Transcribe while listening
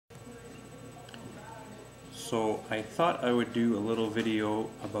So I thought I would do a little video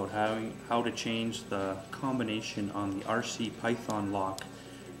about how to change the combination on the RC Python lock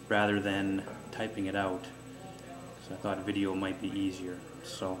rather than typing it out. So I thought a video might be easier.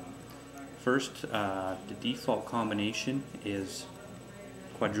 So first, the default combination is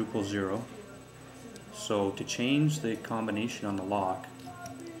quadruple 0. So to change the combination on the lock,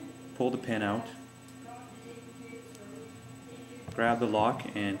 pull the pin out, grab the lock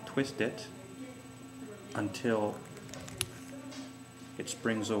and twist it until it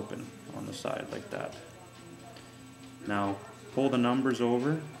springs open on the side like that. Now pull the numbers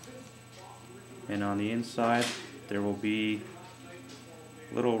over, and on the inside there will be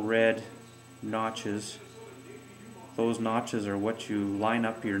little red notches. Those notches are what you line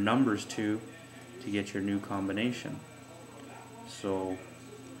up your numbers to get your new combination. So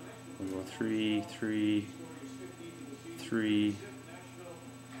we'll go 3, 3, 3,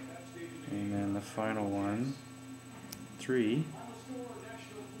 and then the final one, 3.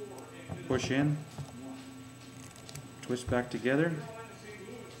 Push in, twist back together,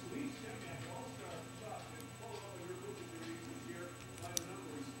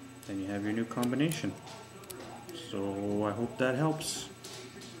 then you have your new combination. So I hope that helps.